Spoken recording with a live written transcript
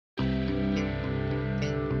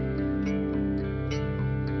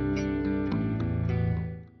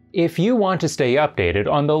If you want to stay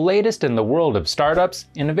updated on the latest in the world of startups,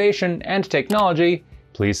 innovation, and technology,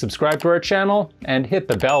 please subscribe to our channel and hit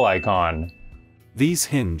the bell icon. These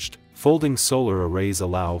hinged, folding solar arrays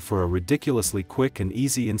allow for a ridiculously quick and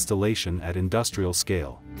easy installation at industrial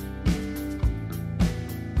scale.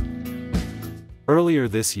 Earlier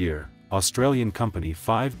this year, Australian company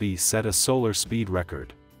 5B set a solar speed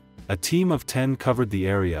record. A team of 10 covered the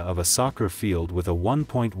area of a soccer field with a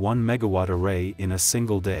 1.1 megawatt array in a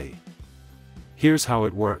single day. Here's how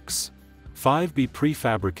it works. 5B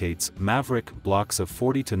prefabricates Maverick blocks of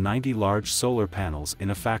 40 to 90 large solar panels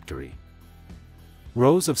in a factory.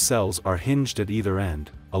 Rows of cells are hinged at either end,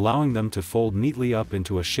 allowing them to fold neatly up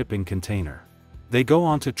into a shipping container. They go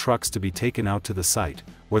onto trucks to be taken out to the site,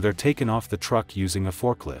 where they're taken off the truck using a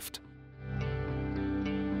forklift.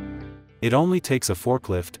 It only takes a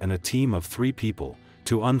forklift and a team of 3 people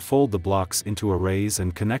to unfold the blocks into arrays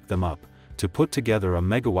and connect them up, to put together a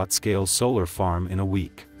megawatt-scale solar farm in a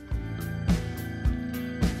week.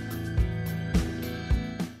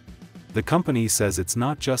 The company says it's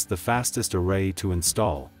not just the fastest array to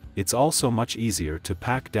install, it's also much easier to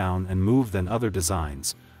pack down and move than other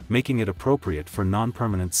designs, making it appropriate for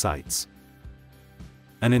non-permanent sites.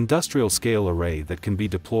 An industrial-scale array that can be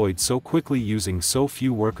deployed so quickly using so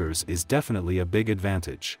few workers is definitely a big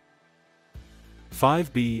advantage.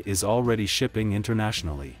 5B is already shipping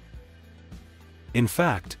internationally. In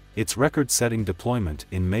fact, its record-setting deployment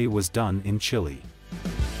in May was done in Chile.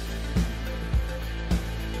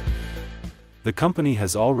 The company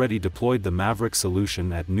has already deployed the Maverick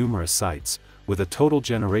solution at numerous sites, with a total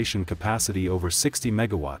generation capacity over 60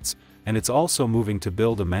 megawatts, and it's also moving to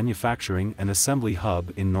build a manufacturing and assembly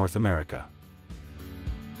hub in North America.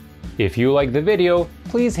 If you like the video,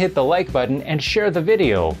 please hit the like button and share the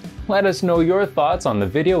video. Let us know your thoughts on the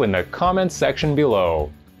video in the comments section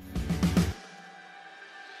below.